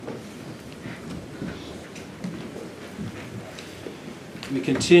We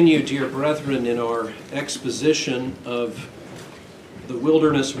continue, dear brethren, in our exposition of the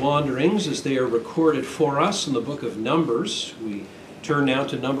wilderness wanderings as they are recorded for us in the book of Numbers. We turn now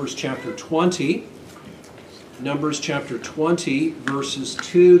to Numbers chapter 20. Numbers chapter 20, verses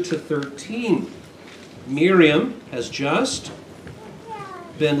 2 to 13. Miriam has just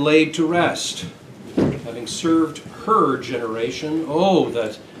been laid to rest, having served her generation. Oh,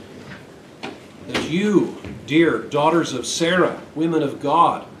 that you, dear daughters of Sarah, women of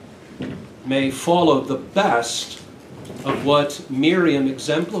God, may follow the best of what Miriam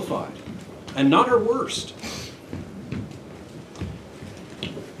exemplified, and not her worst.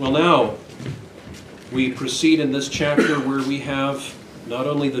 Well, now we proceed in this chapter where we have not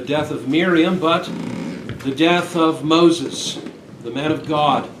only the death of Miriam, but the death of Moses, the man of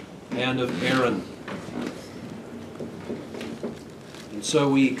God, and of Aaron. And so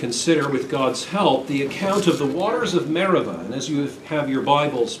we consider, with God's help, the account of the waters of Meribah. And as you have your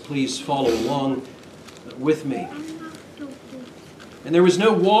Bibles, please follow along with me. And there was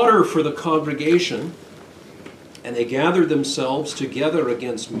no water for the congregation, and they gathered themselves together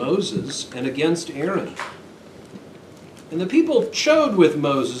against Moses and against Aaron. And the people chode with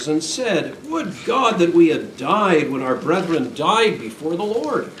Moses and said, "Would God that we had died when our brethren died before the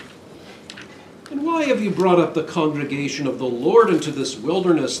Lord. And why have you brought up the congregation of the Lord into this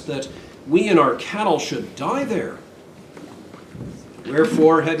wilderness, that we and our cattle should die there?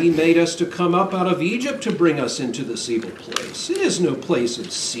 Wherefore have ye made us to come up out of Egypt to bring us into this evil place? It is no place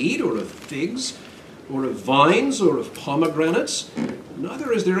of seed, or of figs, or of vines, or of pomegranates,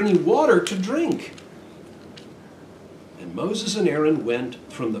 neither is there any water to drink." And Moses and Aaron went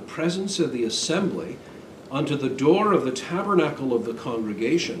from the presence of the assembly unto the door of the tabernacle of the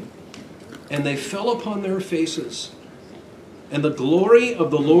congregation, and they fell upon their faces, and the glory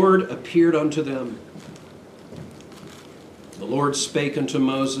of the Lord appeared unto them. The Lord spake unto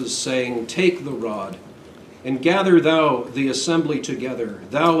Moses, saying, "Take the rod, and gather thou the assembly together,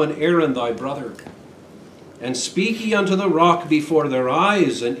 thou and Aaron thy brother, and speak ye unto the rock before their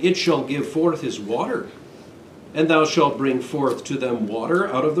eyes, and it shall give forth his water, and thou shalt bring forth to them water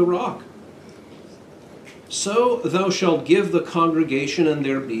out of the rock. So thou shalt give the congregation and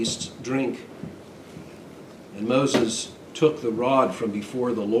their beasts drink." And Moses took the rod from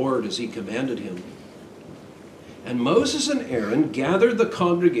before the Lord as he commanded him. And Moses and Aaron gathered the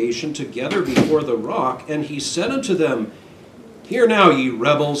congregation together before the rock, and he said unto them, "Hear now, ye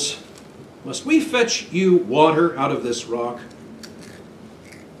rebels, must we fetch you water out of this rock?"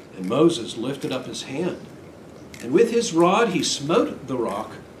 And Moses lifted up his hand, and with his rod he smote the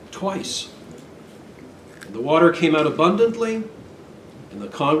rock twice. And the water came out abundantly, and the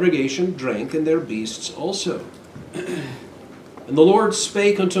congregation drank, and their beasts also. And the Lord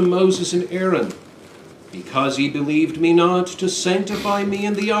spake unto Moses and Aaron, "Because ye believed me not to sanctify me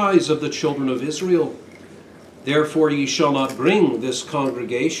in the eyes of the children of Israel, therefore ye shall not bring this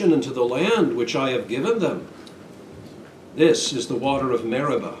congregation into the land which I have given them. This is the water of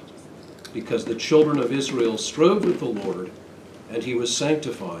Meribah, because the children of Israel strove with the Lord, and he was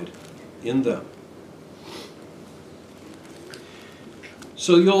sanctified in them."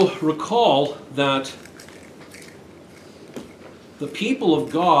 So you'll recall that the people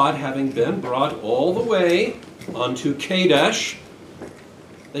of God, having been brought all the way unto Kadesh,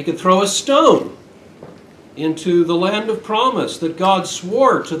 they could throw a stone into the land of promise that God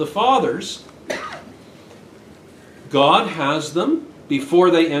swore to the fathers. God has them, before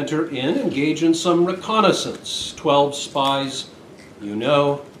they enter in, engage in some reconnaissance. 12 spies,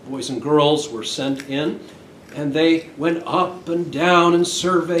 boys and girls, were sent in, and they went up and down and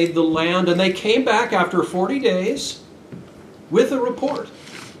surveyed the land, and they came back after 40 days with a report.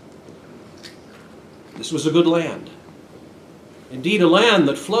 This was a good land. Indeed, a land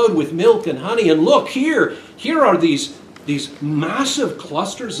that flowed with milk and honey. And look, here are these massive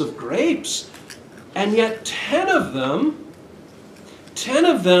clusters of grapes. And yet 10 of them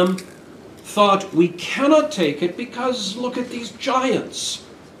thought, "We cannot take it because look at these giants.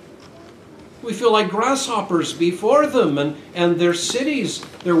 We feel like grasshoppers before them, and their cities,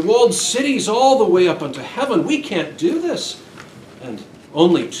 their walled cities all the way up unto heaven. We can't do this." And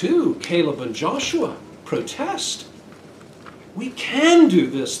only 2, Caleb and Joshua, protest. "We can do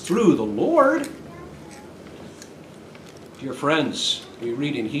this through the Lord." Dear friends, we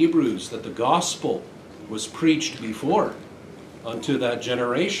read in Hebrews that the gospel was preached before unto that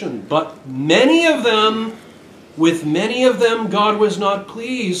generation. But with many of them, God was not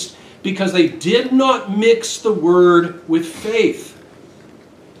pleased, because they did not mix the word with faith.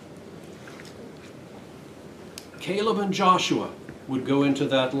 Caleb and Joshua would go into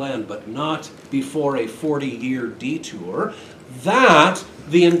that land, but not before a 40-year detour. That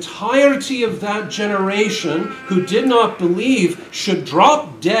the entirety of that generation who did not believe should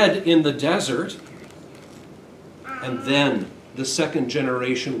drop dead in the desert, and then the second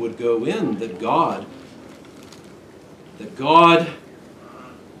generation would go in, that God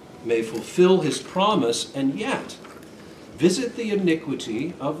may fulfill his promise and yet visit the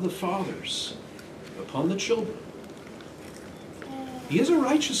iniquity of the fathers upon the children. He is a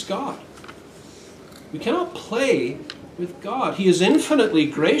righteous God. We cannot play with God. He is infinitely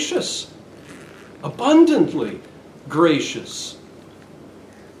gracious, abundantly gracious.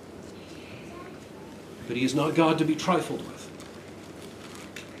 But he is not God to be trifled with.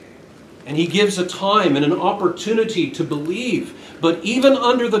 And he gives a time and an opportunity to believe. But even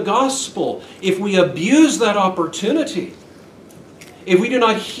under the gospel, if we abuse that opportunity, if we do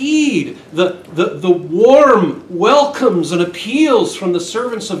not heed the warm welcomes and appeals from the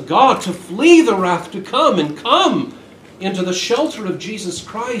servants of God to flee the wrath to come and come into the shelter of Jesus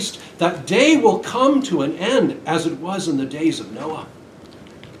Christ, that day will come to an end as it was in the days of Noah.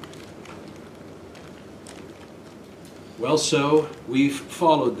 Well, so we've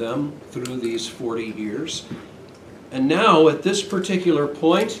followed them through these 40 years. And now, at this particular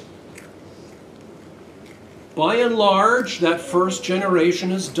point, by and large, that first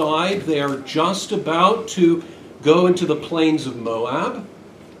generation has died. They are just about to go into the plains of Moab.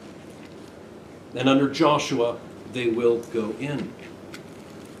 And under Joshua, they will go in.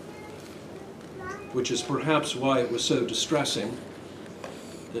 Which is perhaps why it was so distressing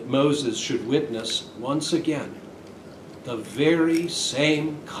that Moses should witness once again the very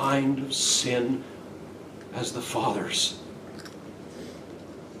same kind of sin as the fathers.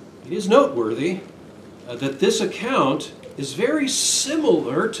 It is noteworthy that this account is very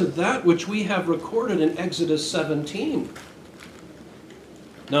similar to that which we have recorded in Exodus 17.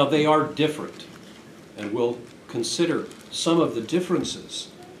 Now, they are different, and we'll consider some of the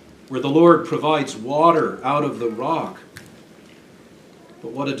differences, where the Lord provides water out of the rock.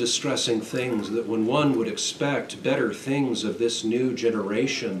 But what a distressing thing that when one would expect better things of this new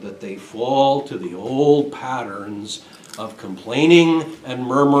generation, that they fall to the old patterns of complaining and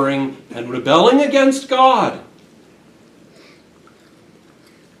murmuring and rebelling against God.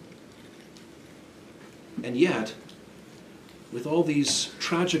 And yet, with all these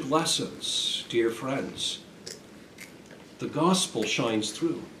tragic lessons, dear friends, the gospel shines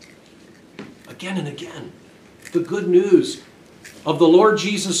through again and again. The good news of the Lord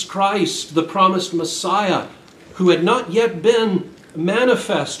Jesus Christ, the promised Messiah, who had not yet been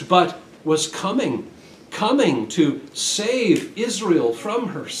manifest, but was coming to save Israel from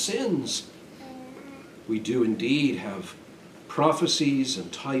her sins. We do indeed have prophecies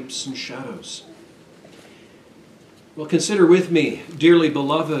and types and shadows. Well, consider with me, dearly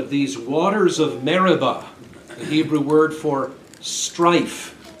beloved, these waters of Meribah, the Hebrew word for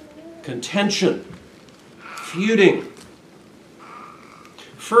strife, contention, feuding.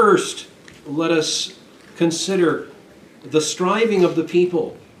 First, let us consider the striving of the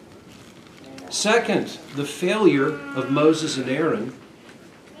people. Second, the failure of Moses and Aaron.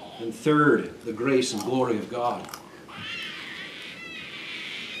 And third, the grace and glory of God.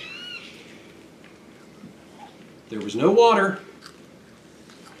 There was no water,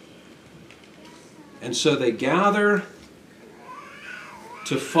 and so they gather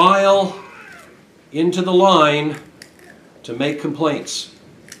to file into the line to make complaints.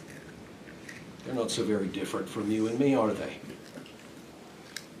 They're not so very different from you and me, are they?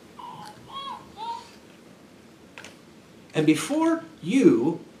 And before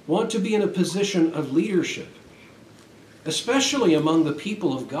you want to be in a position of leadership, especially among the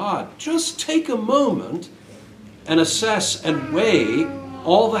people of God, just take a moment and assess and weigh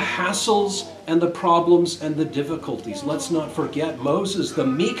all the hassles and the problems and the difficulties. Let's not forget Moses, the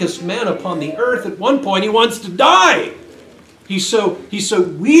meekest man upon the earth. At one point, he wants to die. He's so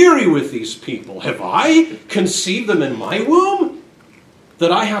weary with these people. Have I conceived them in my womb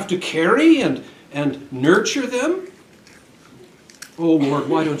that I have to carry and nurture them? Oh, Lord,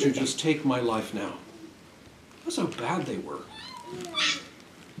 why don't you just take my life now? That's how bad they were.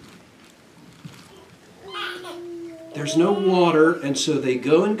 There's no water, and so they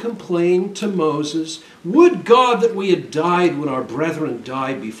go and complain to Moses. Would God that we had died when our brethren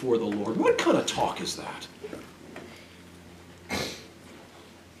died before the Lord. What kind of talk is that?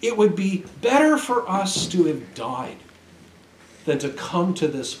 It would be better for us to have died than to come to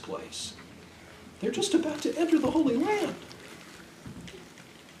this place. They're just about to enter the Holy Land.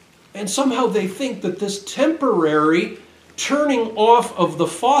 And somehow they think that this temporary turning off of the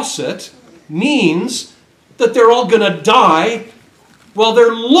faucet means that they're all going to die while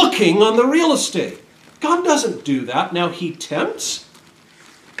they're looking on the real estate. God doesn't do that. Now, he tempts.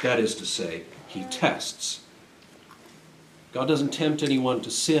 That is to say, he tests. God doesn't tempt anyone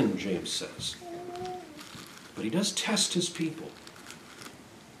to sin, James says. But he does test his people.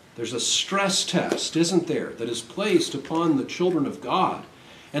 There's a stress test, isn't there, that is placed upon the children of God.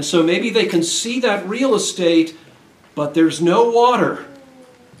 And so maybe they can see that real estate, but there's no water.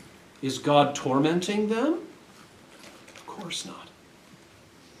 Is God tormenting them? Of course not.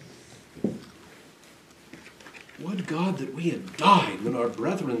 Would God that we had died when our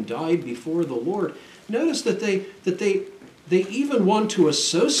brethren died before the Lord. Notice that they even want to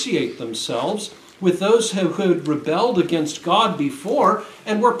associate themselves with those who had rebelled against God before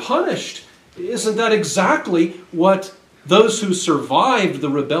and were punished. Isn't that exactly what those who survived the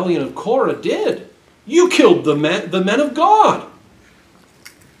rebellion of Korah did? You killed the men of God.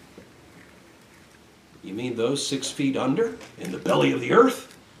 You mean those 6 feet under in the belly of the earth?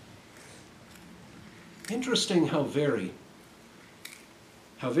 Interesting how very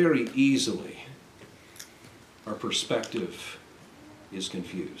easily our perspective is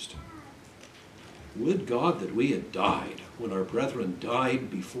confused. Would God that we had died when our brethren died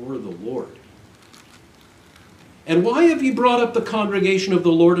before the Lord. And why have ye brought up the congregation of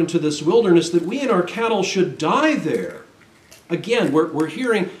the Lord into this wilderness, that we and our cattle should die there? Again, we're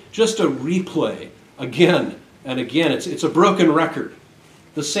hearing just a replay again and again. It's a broken record.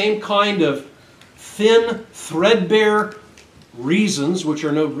 The same kind of thin, threadbare reasons, which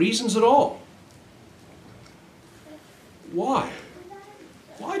are no reasons at all. Why?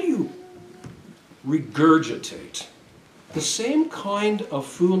 Why do you regurgitate the same kind of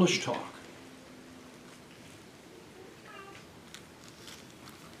foolish talk?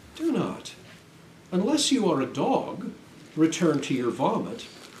 Do not, unless you are a dog, return to your vomit,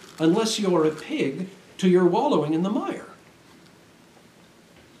 unless you are a pig, to your wallowing in the mire.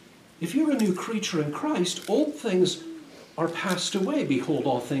 If you're a new creature in Christ, old things are passed away. Behold,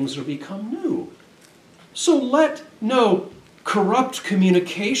 all things are become new. So let no corrupt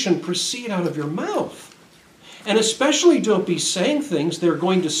communication proceed out of your mouth. And especially don't be saying things that are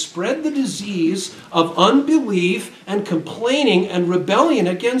going to spread the disease of unbelief and complaining and rebellion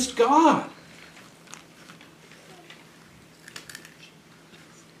against God.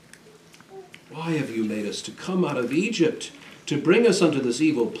 Why have you made us to come out of Egypt, to bring us unto this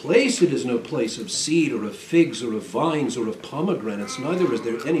evil place? It is no place of seed or of figs or of vines or of pomegranates, neither is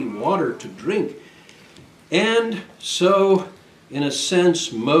there any water to drink. And so, in a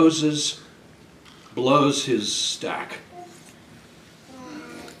sense, Moses blows his stack.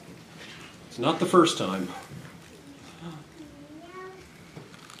 It's not the first time.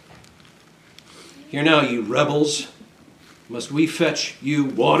 Hear now, you rebels, must we fetch you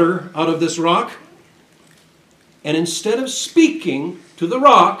water out of this rock? And instead of speaking to the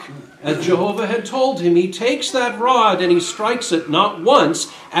rock, as Jehovah had told him, he takes that rod and he strikes it not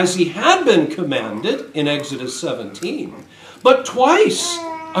once, as he had been commanded in Exodus 17, but twice,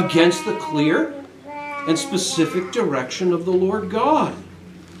 against the clear and specific direction of the Lord God.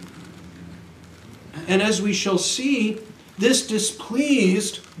 And as we shall see, this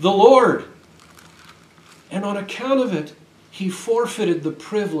displeased the Lord. And on account of it, he forfeited the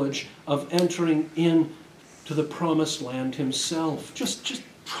privilege of entering into the promised land himself. Just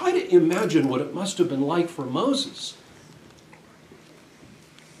try to imagine what it must have been like for Moses.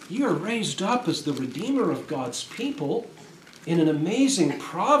 You are raised up as the Redeemer of God's people in an amazing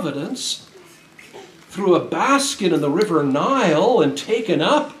providence through a basket in the river Nile and taken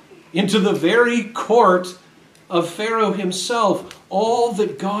up into the very court of Pharaoh himself. All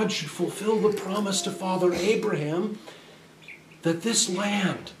that God should fulfill the promise to Father Abraham that this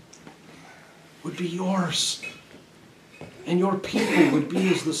land would be yours and your people would be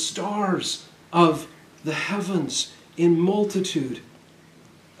as the stars of the heavens in multitude.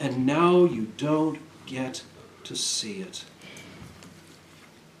 And now you don't get to see it.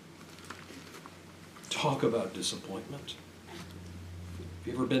 Talk about disappointment. Have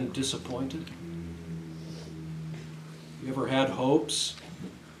you ever been disappointed? Have you ever had hopes?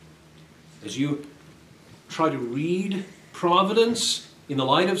 As you try to read providence in the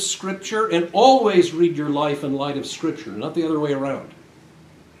light of Scripture, and always read your life in light of Scripture, not the other way around.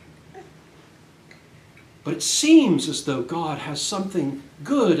 But it seems as though God has something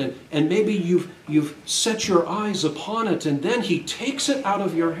good, and maybe you've set your eyes upon it, and then he takes it out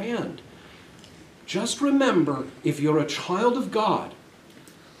of your hand. Just remember, if you're a child of God,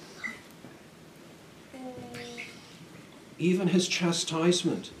 even his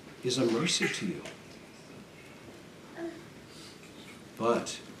chastisement is a mercy to you.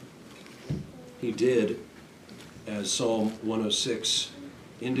 But he did as Psalm 106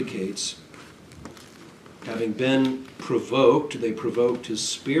 indicates. Having been provoked, they provoked his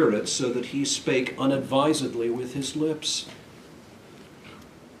spirit, so that he spake unadvisedly with his lips.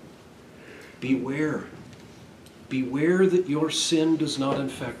 Beware. Beware that your sin does not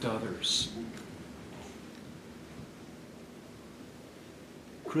infect others.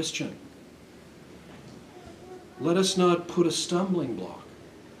 Christian, let us not put a stumbling block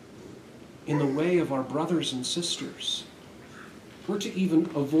in the way of our brothers and sisters, or to even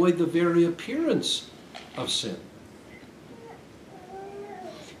avoid the very appearance of sin.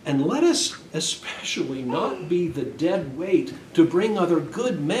 And let us especially not be the dead weight to bring other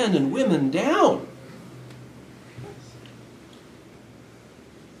good men and women down.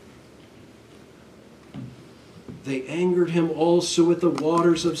 They angered him also with the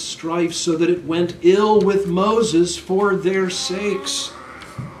waters of strife, so that it went ill with Moses for their sakes.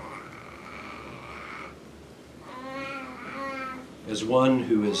 As one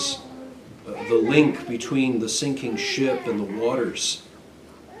who is the link between the sinking ship and the waters,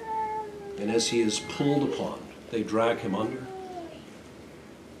 and as he is pulled upon, they drag him under.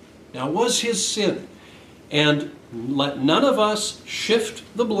 Now, was his sin, and let none of us shift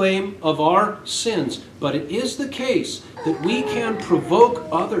the blame of our sins, but it is the case that we can provoke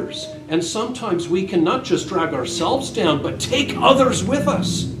others, and sometimes we can not just drag ourselves down, but take others with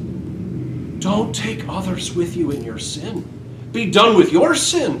us. Don't take others with you in your sin. Be done with your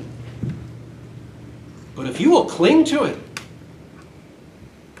sin. But if you will cling to it,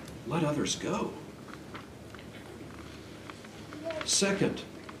 let others go. Second,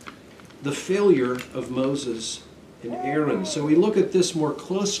 the failure of Moses and Aaron. So we look at this more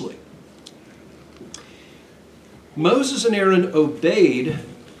closely. Moses and Aaron obeyed,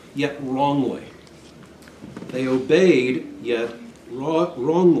 yet wrongly. They obeyed, yet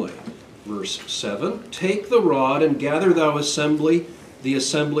wrongly. Verse 7, take the rod and gather the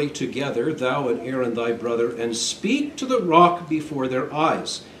assembly together, thou and Aaron thy brother, and speak to the rock before their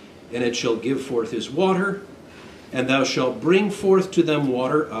eyes, and it shall give forth his water, and thou shalt bring forth to them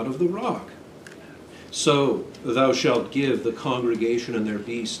water out of the rock. So thou shalt give the congregation and their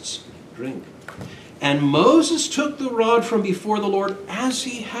beasts drink. And Moses took the rod from before the Lord as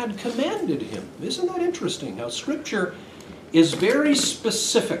he had commanded him. Isn't that interesting how Scripture is very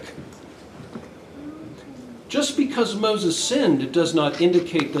specific? Just because Moses sinned, it does not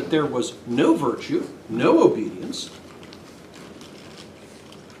indicate that there was no virtue, no obedience.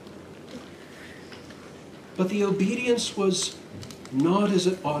 But the obedience was not as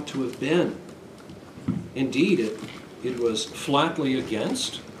it ought to have been. Indeed, it was flatly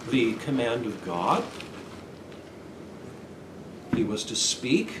against the command of God. He was to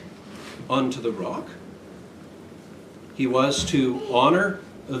speak unto the rock. He was to honor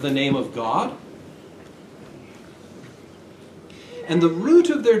the name of God. And the root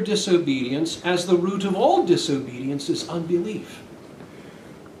of their disobedience, as the root of all disobedience, is unbelief.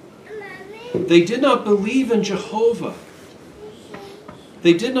 They did not believe in Jehovah.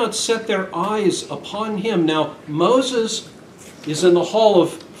 They did not set their eyes upon him. Now, Moses is in the hall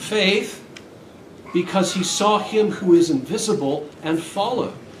of faith because he saw him who is invisible and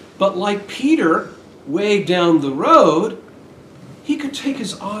followed. But like Peter, way down the road, he could take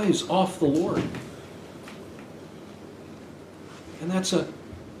his eyes off the Lord. And that's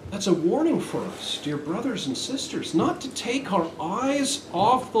a warning for us, dear brothers and sisters, not to take our eyes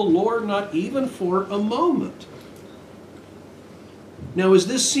off the Lord, not even for a moment. Now, as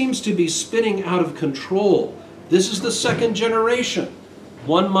this seems to be spinning out of control, this is the second generation.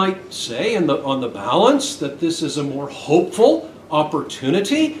 One might say on the balance that this is a more hopeful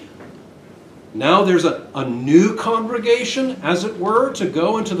opportunity. Now there's a new congregation, as it were, to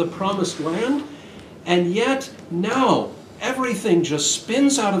go into the promised land. And yet now everything just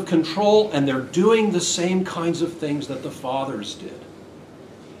spins out of control, and they're doing the same kinds of things that the fathers did.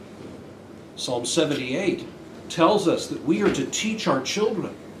 Psalm 78 tells us that we are to teach our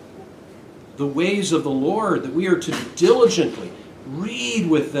children the ways of the Lord, that we are to diligently read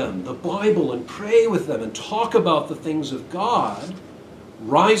with them the Bible and pray with them and talk about the things of God,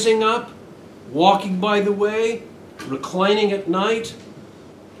 rising up, walking by the way, reclining at night,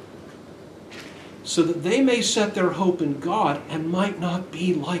 so that they may set their hope in God and might not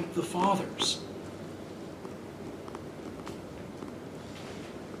be like the fathers.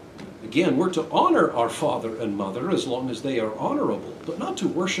 Again, we're to honor our father and mother as long as they are honorable, but not to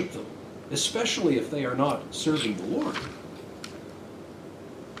worship them, especially if they are not serving the Lord.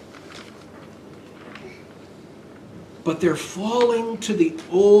 But they're falling to the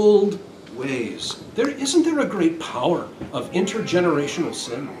old ways. Isn't there a great power of intergenerational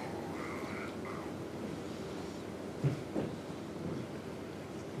sin?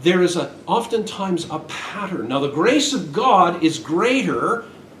 there is oftentimes a pattern. Now, the grace of God is greater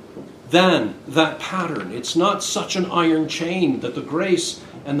than that pattern. It's not such an iron chain that the grace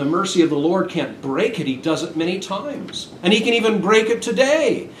and the mercy of the Lord can't break it. He does it many times. And He can even break it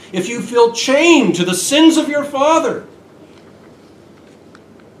today. If you feel chained to the sins of your father,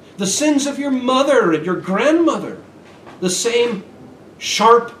 the sins of your mother and your grandmother, the same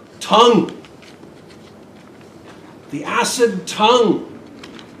sharp tongue, the acid tongue,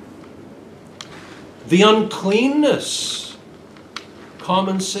 the uncleanness,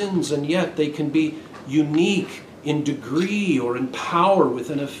 common sins, and yet they can be unique in degree or in power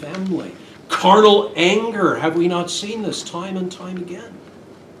within a family. Carnal anger, have we not seen this time and time again?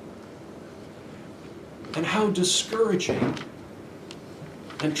 And how discouraging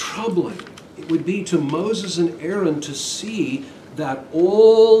and troubling it would be to Moses and Aaron to see that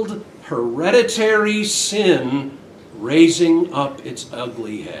old hereditary sin raising up its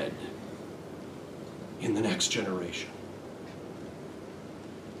ugly head in the next generation.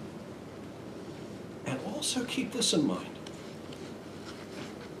 And also keep this in mind.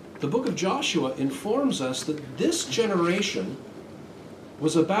 The book of Joshua informs us that this generation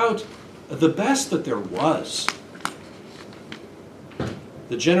was about the best that there was.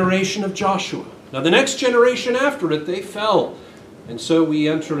 The generation of Joshua. Now the next generation after it, they fell. And so we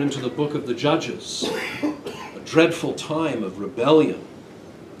enter into the book of the Judges. A dreadful time of rebellion.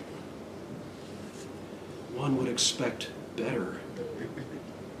 One would expect better.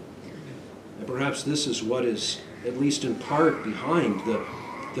 And perhaps this is what is, at least in part, behind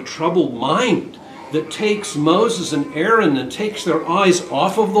the troubled mind that takes Moses and Aaron and takes their eyes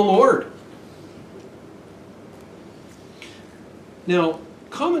off of the Lord. Now,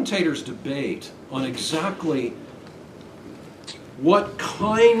 commentators debate on exactly what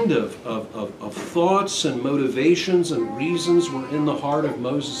kind of thoughts and motivations and reasons were in the heart of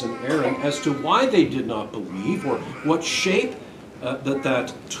Moses and Aaron as to why they did not believe or what shape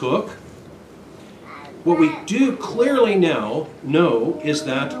that took. What we do clearly now know is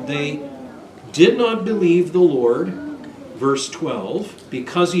that they did not believe the Lord, verse 12,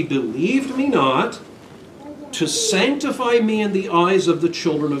 because He believed me not to sanctify me in the eyes of the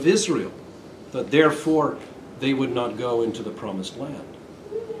children of Israel, that therefore they would not go into the promised land.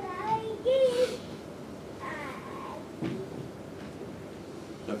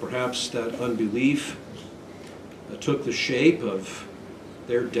 Now perhaps that unbelief took the shape of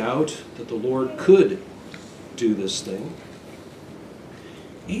their doubt that the Lord could do this thing.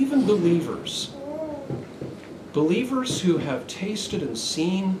 Even believers who have tasted and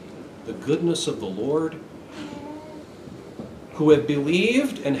seen the goodness of the Lord, who have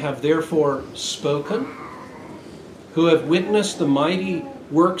believed and have therefore spoken, who have witnessed the mighty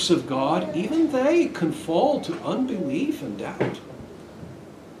works of God, even they can fall to unbelief and doubt.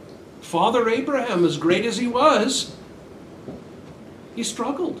 Father Abraham, as great as he was, he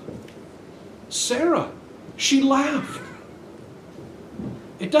struggled. Sarah, she laughed.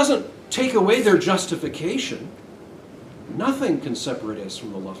 It doesn't take away their justification. Nothing can separate us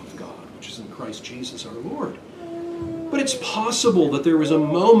from the love of God, which is in Christ Jesus our Lord. But it's possible that there was a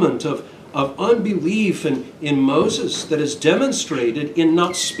moment of unbelief in Moses that is demonstrated in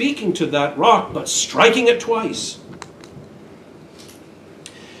not speaking to that rock, but striking it twice.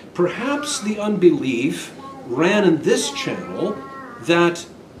 Perhaps the unbelief ran in this channel that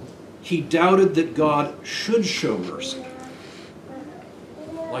he doubted that God should show mercy.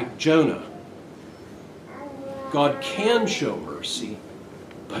 Like Jonah. God can show mercy,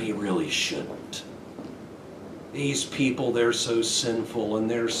 but He really shouldn't. These people, they're so sinful and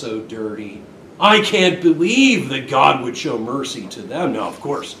they're so dirty. I can't believe that God would show mercy to them. Now, of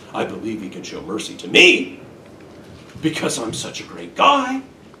course, I believe He can show mercy to me because I'm such a great guy.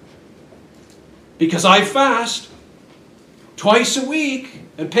 Because I fast twice a week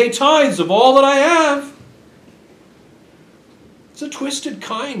and pay tithes of all that I have. It's a twisted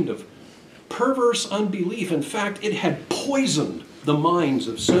kind of perverse unbelief. In fact, it had poisoned the minds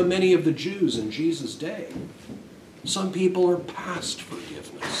of so many of the Jews in Jesus' day. Some people are past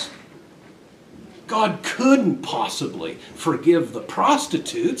forgiveness. God couldn't possibly forgive the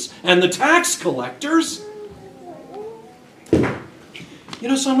prostitutes and the tax collectors. You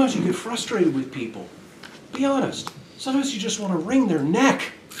know, sometimes you get frustrated with people. Be honest. Sometimes you just want to wring their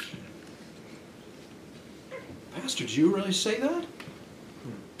neck. Pastor, did you really say that?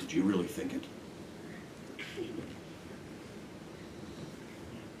 Did you really think it?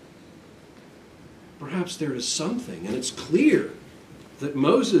 Perhaps there is something, and it's clear that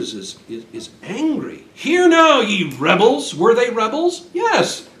Moses is angry. Hear now, ye rebels. Were they rebels?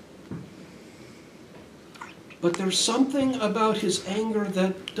 Yes. But there's something about his anger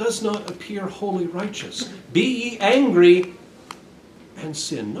that does not appear wholly righteous. Be ye angry and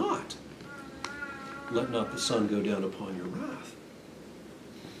sin not. Let not the sun go down upon your wrath.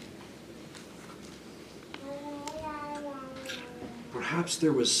 Perhaps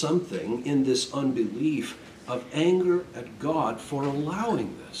there was something in this unbelief of anger at God for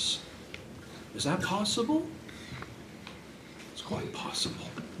allowing this. Is that possible? It's quite possible.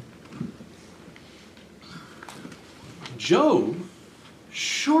 Job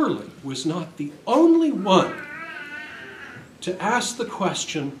surely was not the only one to ask the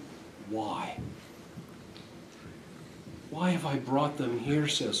question, why? Why have I brought them here,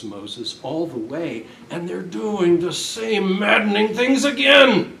 says Moses, all the way, and they're doing the same maddening things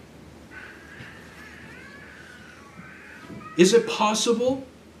again? Is it possible,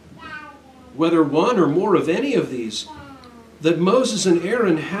 whether one or more of any of these, that Moses and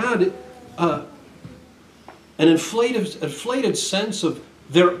Aaron had an inflated sense of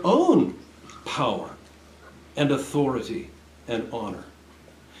their own power and authority and honor?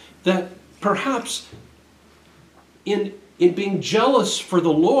 That perhaps in being jealous for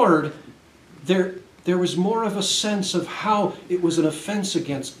the Lord, there was more of a sense of how it was an offense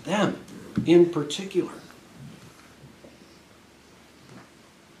against them in particular.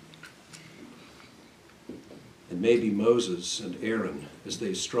 And maybe Moses and Aaron, as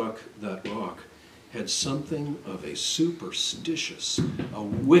they struck that rock, had something of a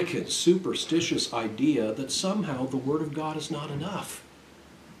wicked, superstitious idea that somehow the Word of God is not enough.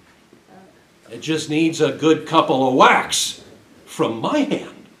 It just needs a good couple of whacks from my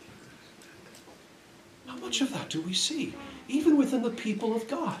hand. How much of that do we see, even within the people of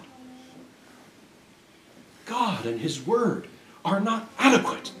God? God and His Word are not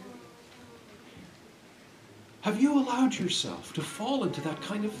adequate. Have you allowed yourself to fall into that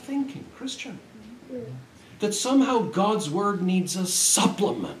kind of thinking, Christian? That somehow God's Word needs a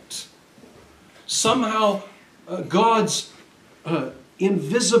supplement. Somehow God's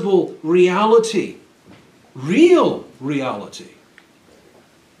invisible reality, real reality,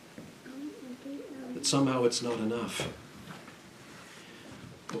 that somehow it's not enough.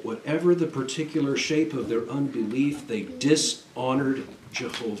 But whatever the particular shape of their unbelief, they dishonored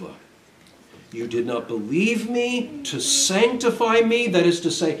Jehovah. You did not believe me to sanctify me, that is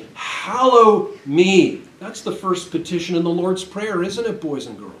to say, hallow me. That's the first petition in the Lord's Prayer, isn't it, boys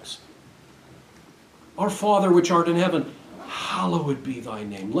and girls? Our Father which art in heaven, hallowed be thy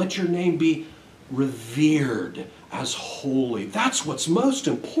name. Let your name be revered as holy. That's what's most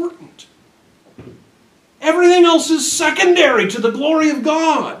important. Everything else is secondary to the glory of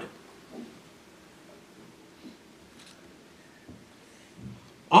God.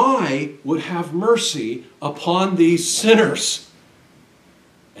 I would have mercy upon these sinners.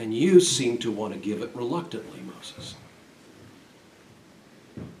 And you seem to want to give it reluctantly, Moses.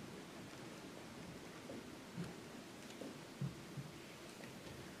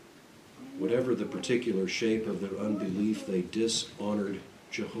 Whatever the particular shape of their unbelief, they dishonored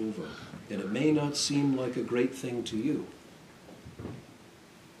Jehovah. And it may not seem like a great thing to you.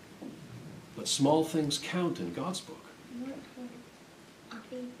 But small things count in God's book.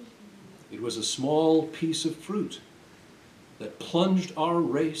 It was a small piece of fruit that plunged our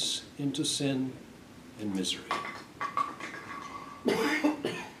race into sin and misery.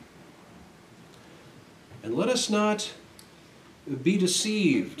 And let us not be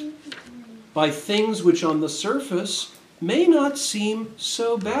deceived by things which on the surface may not seem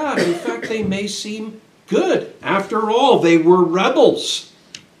so bad. In fact, they may seem good. After all, they were rebels.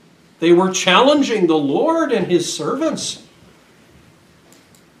 They were challenging the Lord and His servants.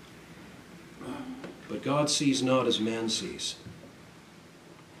 But God sees not as man sees.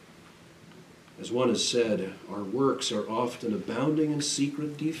 As one has said, our works are often abounding in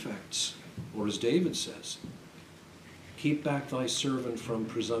secret defects. Or as David says, keep back thy servant from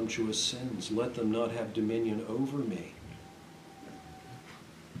presumptuous sins. Let them not have dominion over me.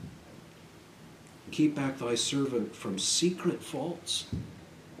 Keep back thy servant from secret faults.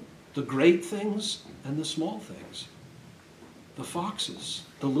 The great things and the small things. The foxes,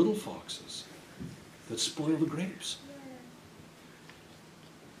 the little foxes that spoil the grapes.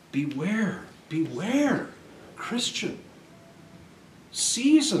 Beware, beware, Christian,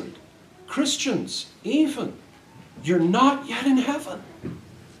 seasoned Christians, even. You're not yet in heaven.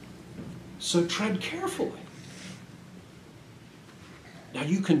 So tread carefully. Now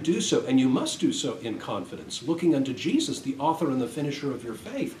you can do so, and you must do so in confidence, looking unto Jesus, the author and the finisher of your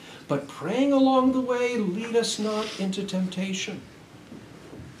faith. But praying along the way, lead us not into temptation.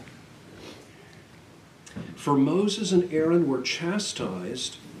 For Moses and Aaron were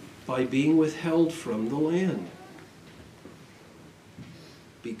chastised by being withheld from the land.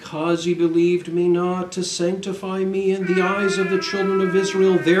 Because ye believed me not to sanctify me in the eyes of the children of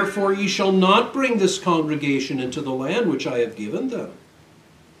Israel, therefore ye shall not bring this congregation into the land which I have given them.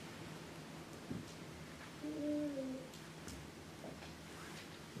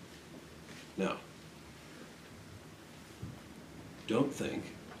 Now, don't think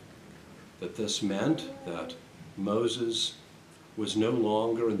that this meant that Moses was no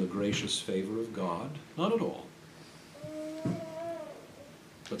longer in the gracious favor of God. Not at all.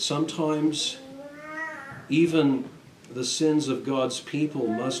 But sometimes even the sins of God's people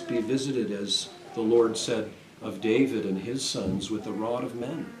must be visited, as the Lord said of David and his sons, with the rod of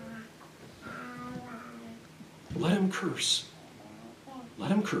men. Let him curse.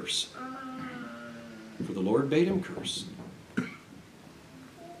 Let him curse. For the Lord bade him curse. If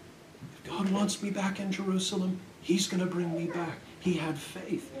God wants me back in Jerusalem, He's going to bring me back. He had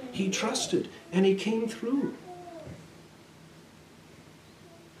faith. He trusted, and He came through.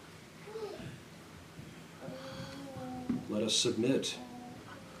 Let us submit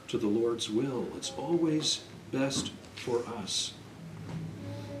to the Lord's will. It's always best for us.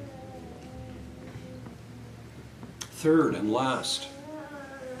 Third and last,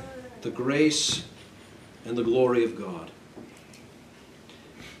 the grace and the glory of God.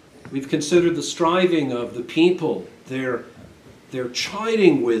 We've considered the striving of the people, their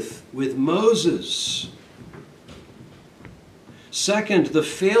chiding with Moses. Second, the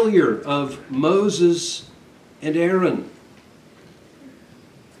failure of Moses and Aaron.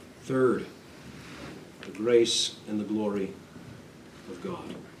 Third, the grace and the glory of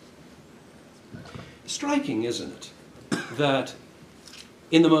God. Striking, isn't it, that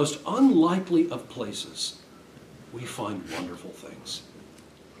in the most unlikely of places we find wonderful things.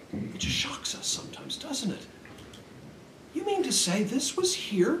 It just shocks us sometimes, doesn't it? You mean to say this was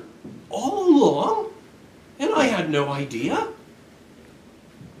here all along and I had no idea?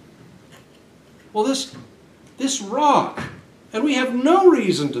 Well, this rock, and we have no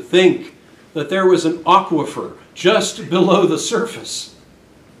reason to think that there was an aquifer just below the surface.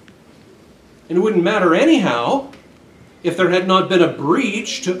 And it wouldn't matter anyhow if there had not been a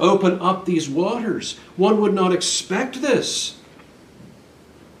breach to open up these waters. One would not expect this.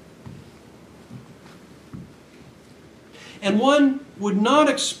 And one would not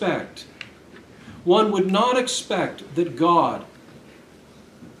expect that God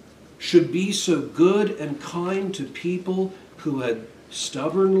should be so good and kind to people who had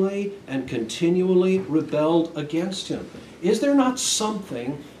stubbornly and continually rebelled against Him. Is there not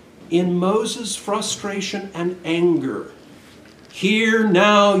something in Moses' frustration and anger? Hear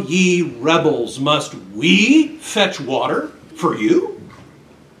now, ye rebels, must we fetch water for you?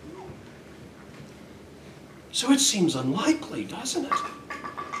 So it seems unlikely, doesn't it?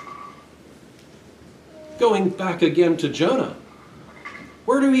 Going back again to Jonah,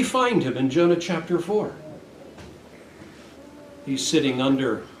 where do we find him in Jonah chapter 4? He's sitting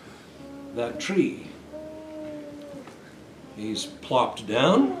under that tree. He's plopped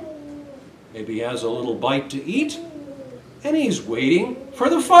down. Maybe he has a little bite to eat. And he's waiting for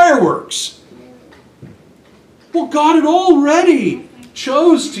the fireworks. Well, God had already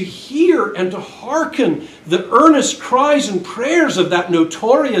chose to hear and to hearken the earnest cries and prayers of that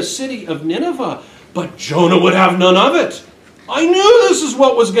notorious city of Nineveh. But Jonah would have none of it. I knew this is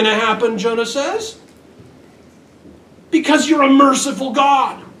what was going to happen, Jonah says. Because you're a merciful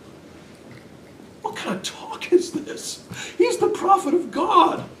God. What kind of talk is this? He's the prophet of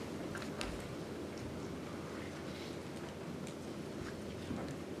God.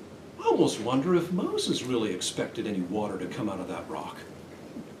 I almost wonder if Moses really expected any water to come out of that rock.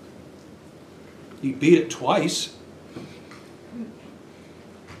 He beat it twice.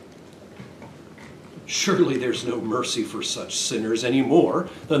 Surely there's no mercy for such sinners any more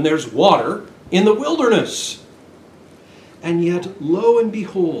than there's water in the wilderness. And yet, lo and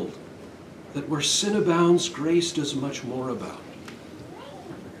behold, that where sin abounds, grace does much more abound.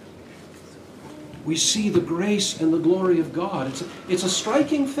 We see the grace and the glory of God. It's a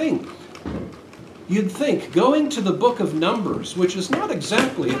striking thing. You'd think, going to the book of Numbers, which is not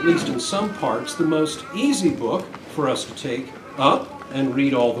exactly, at least in some parts, the most easy book for us to take up and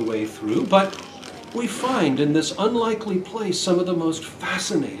read all the way through, but we find in this unlikely place some of the most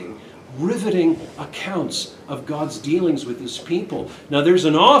fascinating, riveting accounts of God's dealings with His people. Now, there's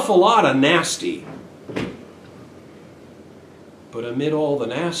an awful lot of nasty, but amid all the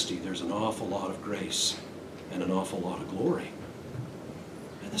nasty, there's an awful lot of grace and an awful lot of glory.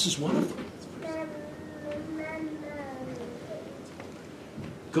 And this is one of them.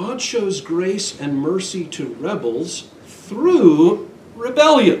 God shows grace and mercy to rebels through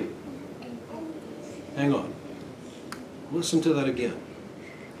rebellion. Hang on. Listen to that again.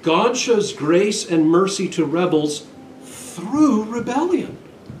 God shows grace and mercy to rebels through rebellion.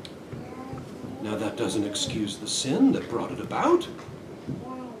 Now that doesn't excuse the sin that brought it about.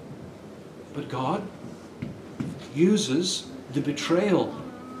 But God uses the betrayal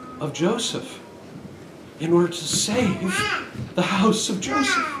of Joseph in order to save the house of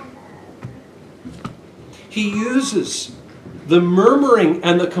Joseph. He uses the murmuring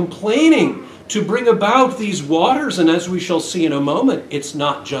and the complaining to bring about these waters, and as we shall see in a moment, it's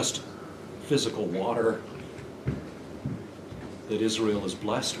not just physical water that Israel is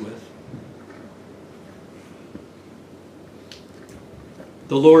blessed with.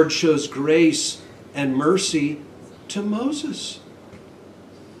 The Lord shows grace and mercy to Moses.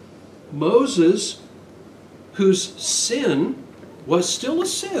 Moses, whose sin was still a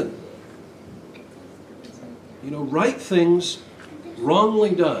sin. You know, right things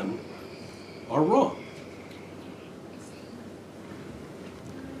wrongly done are wrong.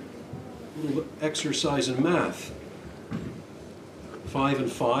 A little exercise in math. 5 and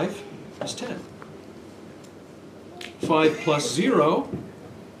 5 is 10. 5 plus 0,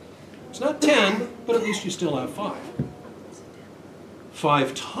 it's not 10, but at least you still have 5.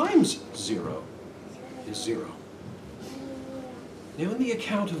 5 times 0 is 0. Now in the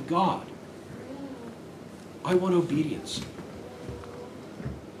account of God, I want obedience.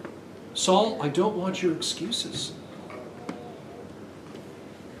 Saul, I don't want your excuses.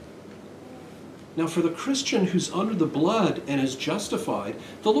 Now for the Christian who's under the blood and is justified,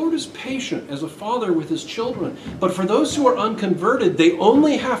 the Lord is patient as a father with his children. But for those who are unconverted, they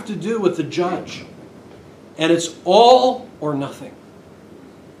only have to do with the judge. And it's all or nothing.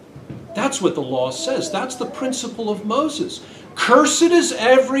 That's what the law says. That's the principle of Moses. Cursed is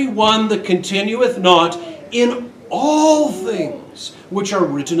every one that continueth not in all things which are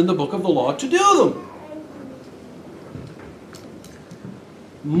written in the book of the law to do them.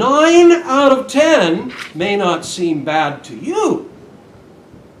 9 out of 10 may not seem bad to you.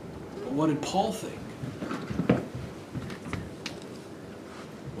 But what did Paul think?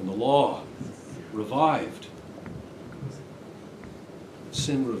 When the law revived,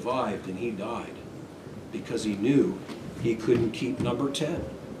 sin revived and he died because he knew he couldn't keep number 10.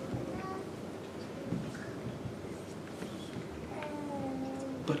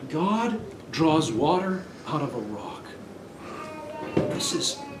 But God draws water out of a rock.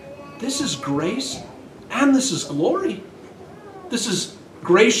 This is grace and this is glory. This is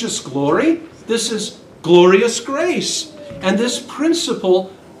gracious glory. This is glorious grace. And this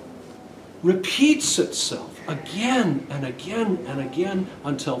principle repeats itself again and again and again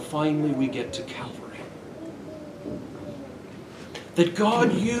until finally we get to Calvary. That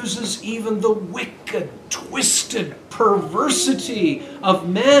God uses even the wicked, twisted perversity of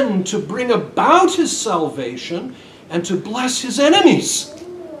men to bring about his salvation and to bless his enemies.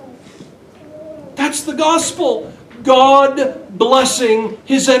 That's the gospel. God blessing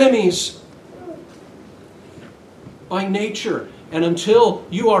his enemies. By nature, and until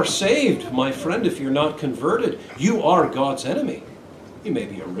you are saved, my friend, if you're not converted, you are God's enemy. You may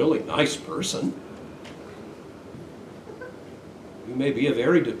be a really nice person. You may be a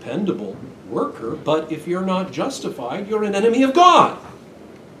very dependable worker, but if you're not justified, you're an enemy of God.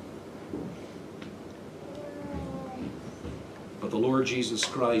 But the Lord Jesus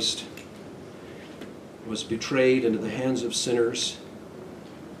Christ was betrayed into the hands of sinners,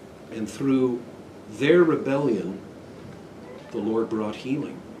 and through their rebellion, the Lord brought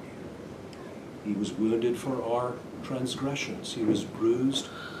healing. He was wounded for our transgressions. He was bruised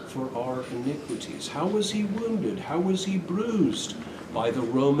for our iniquities. How was he wounded? How was he bruised? By the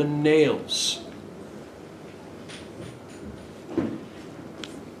Roman nails.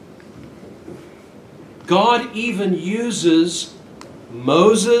 God even uses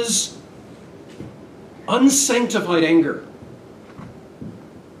Moses' unsanctified anger.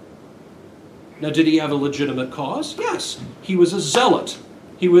 Now, did he have a legitimate cause? Yes. He was a zealot.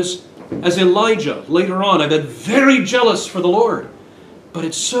 He was, as Elijah later on, I've been very jealous for the Lord. But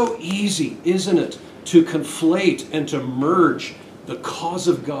it's so easy, isn't it, to conflate and to merge the cause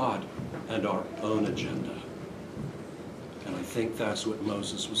of God and our own agenda. And I think that's what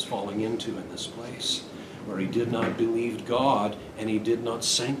Moses was falling into in this place, where he did not believe God and he did not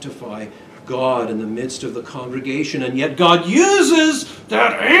sanctify God in the midst of the congregation. And yet God uses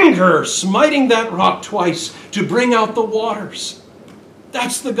that anger, smiting that rock twice, to bring out the waters.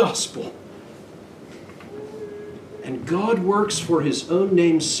 That's the gospel. And God works for his own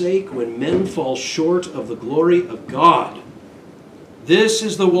name's sake when men fall short of the glory of God. This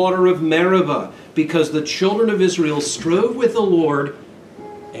is the water of Meribah, because the children of Israel strove with the Lord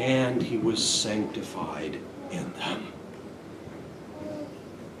and he was sanctified in them.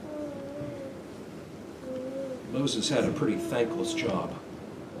 Moses had a pretty thankless job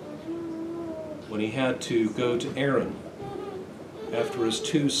when he had to go to Aaron after his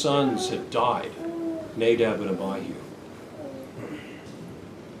 2 sons had died, Nadab and Abihu,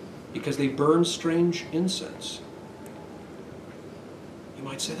 because they burned strange incense. You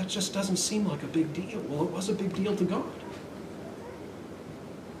might say, that just doesn't seem like a big deal. Well, it was a big deal to God.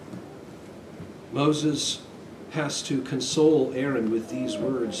 Moses has to console Aaron with these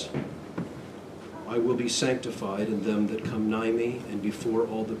words: I will be sanctified in them that come nigh me, and before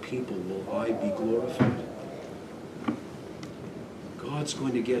all the people will I be glorified. God's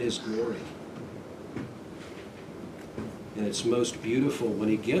going to get his glory. And it's most beautiful when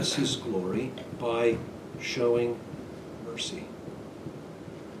he gets his glory by showing mercy.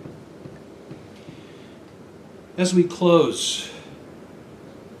 As we close,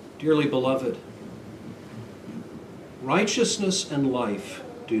 dearly beloved, righteousness and life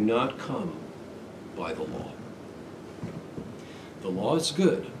do not come by the law. The law is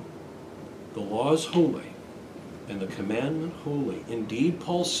good. The law is holy. And the commandment holy. Indeed,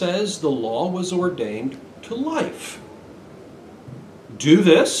 Paul says the law was ordained to life. Do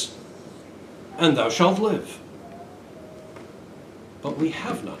this, and thou shalt live. But we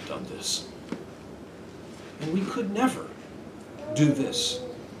have not done this. And we could never do this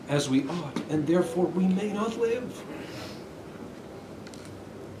as we ought, and therefore we may not live.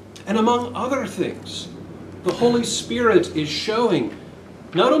 And among other things, the Holy Spirit is showing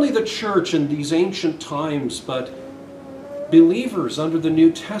not only the church in these ancient times, but believers under the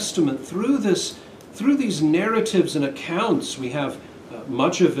New Testament through these narratives and accounts. We have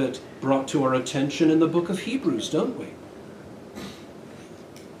much of it brought to our attention in the book of Hebrews, don't we?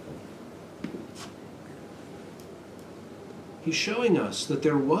 He's showing us that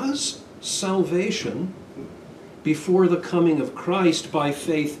there was salvation before the coming of Christ by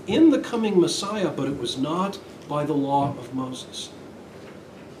faith in the coming Messiah, but it was not by the law of Moses.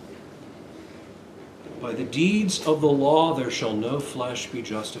 By the deeds of the law there shall no flesh be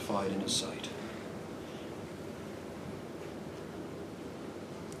justified in his sight.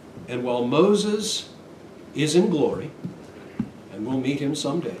 And while Moses is in glory, and we'll meet him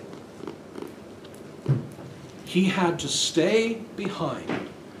someday, he had to stay behind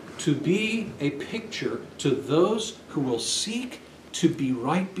to be a picture to those who will seek to be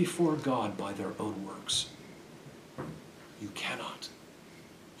right before God by their own works. You cannot.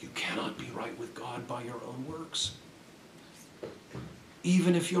 You cannot be right with God by your own works.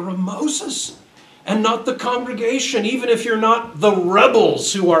 Even if you're a Moses and not the congregation, even if you're not the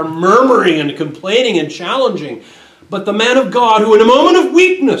rebels who are murmuring and complaining and challenging, but the man of God who in a moment of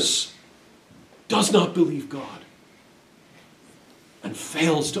weakness does not believe God and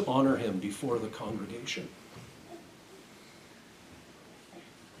fails to honor him before the congregation.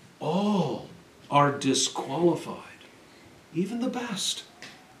 All are disqualified, even the best,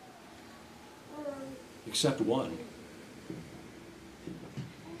 except one.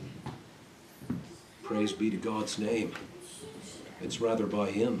 Praise be to God's name. It's rather by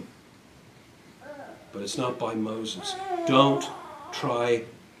him. But it's not by Moses. Don't try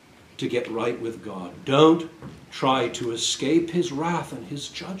to get right with God. Don't try to escape his wrath and his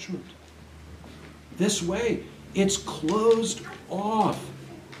judgment. This way, it's closed off.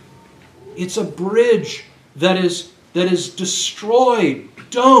 It's a bridge that is destroyed.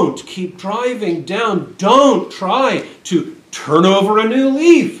 Don't keep driving down. Don't try to turn over a new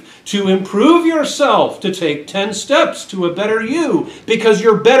leaf, to improve yourself, to take 10 steps to a better you, because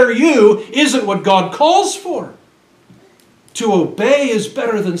your better you isn't what God calls for. To obey is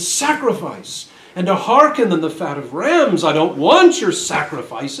better than sacrifice, and to hearken than the fat of rams. I don't want your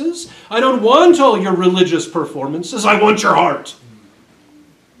sacrifices. I don't want all your religious performances. I want your heart.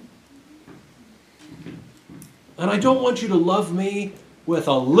 And I don't want you to love me with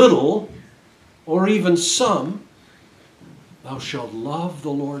a little or even some. Thou shalt love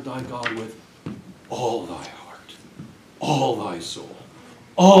the Lord thy God with all thy heart, all thy soul,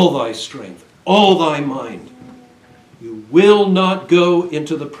 all thy strength, all thy mind. You will not go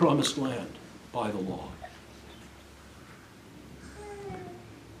into the promised land by the law.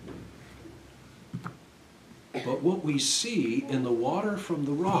 But what we see in the water from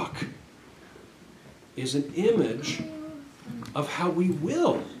the rock is an image of how we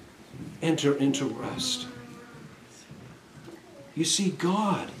will enter into rest. You see,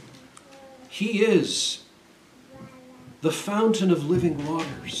 God, he is the fountain of living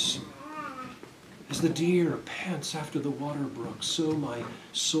waters. As the deer pants after the water brook, so my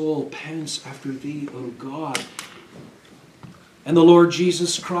soul pants after thee, O God. And the Lord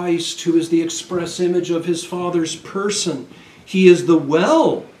Jesus Christ, who is the express image of his Father's person, he is the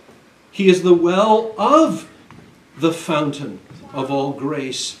well. He is the well of the fountain of all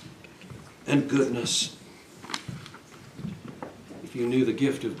grace and goodness. If you knew the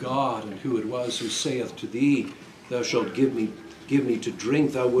gift of God and who it was who saith to thee, thou shalt give me to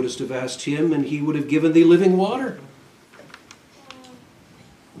drink, thou wouldest have asked him, and he would have given thee living water.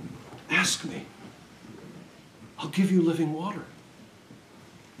 Ask me. I'll give you living water.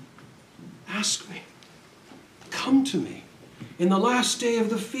 Ask me. Come to me. In the last day of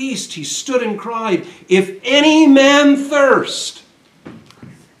the feast, he stood and cried, if any man thirst,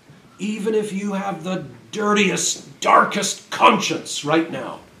 even if you have the dirtiest, darkest conscience right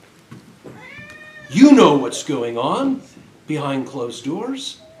now, you know what's going on behind closed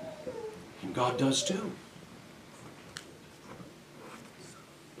doors, and God does too.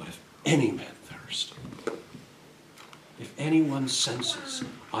 But if any man thirst, if anyone senses,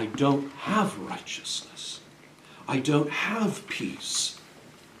 I don't have righteousness, I don't have peace,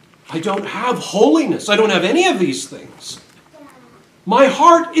 I don't have holiness, I don't have any of these things. My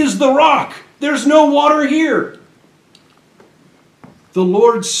heart is the rock. There's no water here. The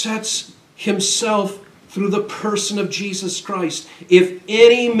Lord sets himself through the person of Jesus Christ. If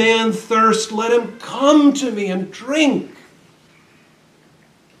any man thirst, let him come to me and drink.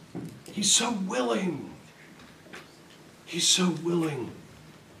 He's so willing. He's so willing.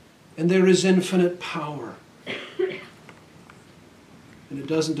 And there is infinite power. And it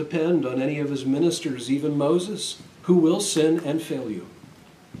doesn't depend on any of his ministers, even Moses, who will sin and fail you.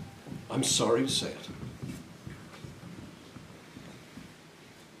 I'm sorry to say it.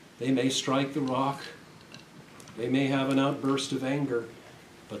 They may strike the rock. They may have an outburst of anger.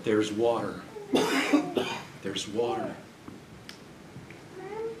 But there's water. There's water.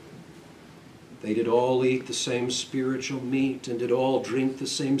 They did all eat the same spiritual meat and did all drink the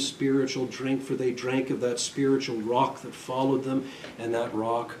same spiritual drink, for they drank of that spiritual rock that followed them, and that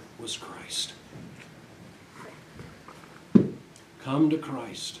rock was Christ. Come to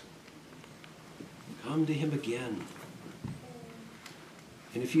Christ. Come to him again.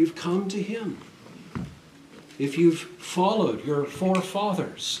 And if you've come to him, if you've followed your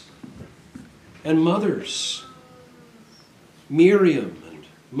forefathers and mothers, Miriam and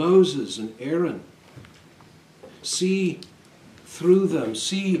Moses and Aaron, see through them,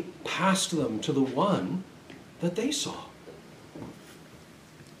 see past them to the one that they saw.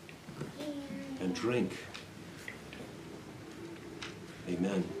 And drink.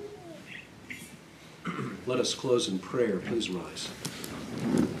 Amen. Let us close in prayer. Please rise.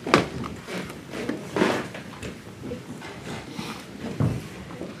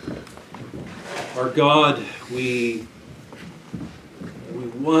 Our God, we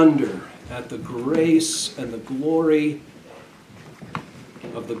wonder at the grace and the glory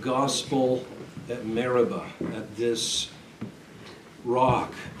of the gospel at Meribah, at this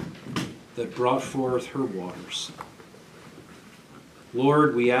rock that brought forth her waters.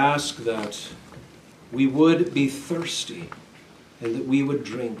 Lord, we ask that we would be thirsty and that we would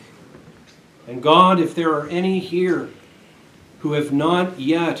drink. And God, if there are any here who have not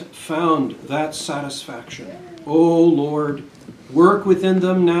yet found that satisfaction, O Lord, work within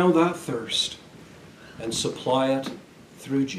them now that thirst and supply it through Jesus.